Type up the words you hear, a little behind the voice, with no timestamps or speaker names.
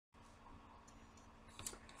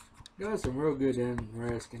Got some real good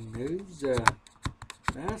interesting news.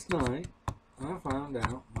 Last night, I found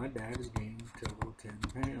out my dad has gained a total of 10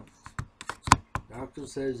 pounds. Doctor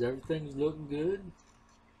says everything's looking good.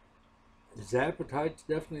 His appetite's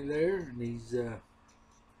definitely there, and he's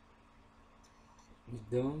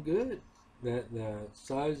doing good. That the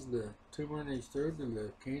size of the tumor in his throat, or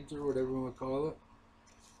the cancer, whatever you want to call it,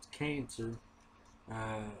 it's cancer,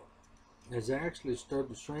 has actually started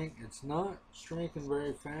to shrink. It's not shrinking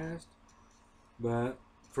very fast, but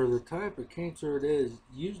for the type of cancer it is,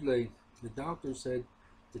 usually the doctor said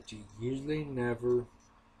that you usually never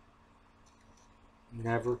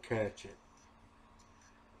catch it,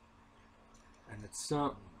 and it's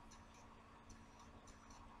something.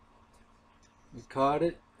 We caught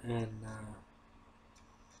it, and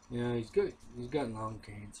he's good. He's got lung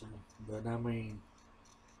cancer, but I mean,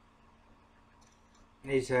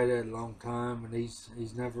 he's had it a long time, and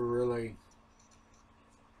he's never really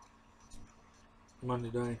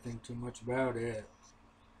wanted to do anything too much about it.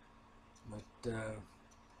 But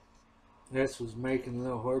this was making it a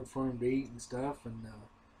little hard for him to eat and stuff, and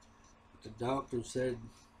the doctor said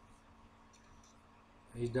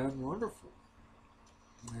he's done wonderful,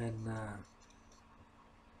 and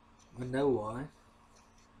I know why.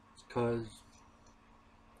 It's because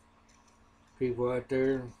people out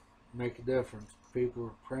there make a difference. People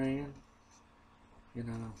are praying, it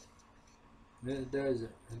does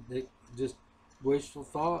it. It just wishful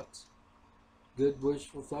thoughts, good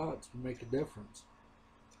wishful thoughts make a difference.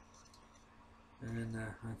 And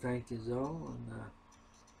I thank you all,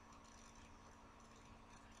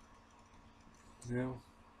 and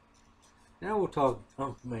now we'll talk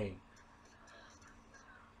about me.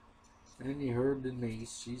 And you heard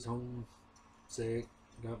Denise, she's home sick.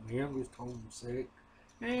 Got my youngest home sick,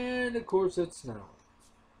 and of course it's snowing.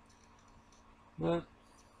 But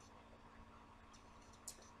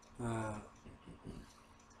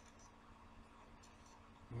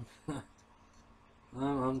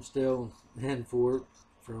I'm still in for it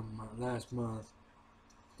from last month.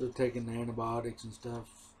 Still taking the antibiotics and stuff.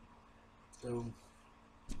 Still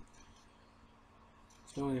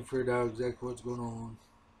ain't figured out exactly what's going on.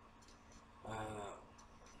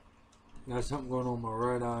 Got something going on with my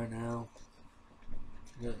right eye now.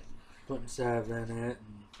 Got putting salve in it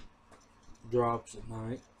and drops at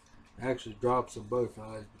night. Actually, drops in both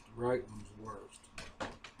eyes, but the right one's the worst.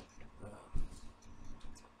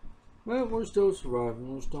 Well, we're still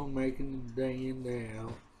surviving. We're still making it day in, day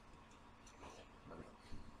out.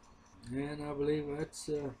 And I believe that's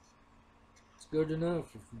it's good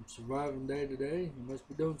enough. If I'm surviving day to day, you must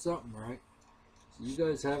be doing something right. So you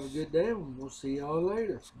guys have a good day, and we'll see y'all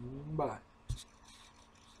later. Bye.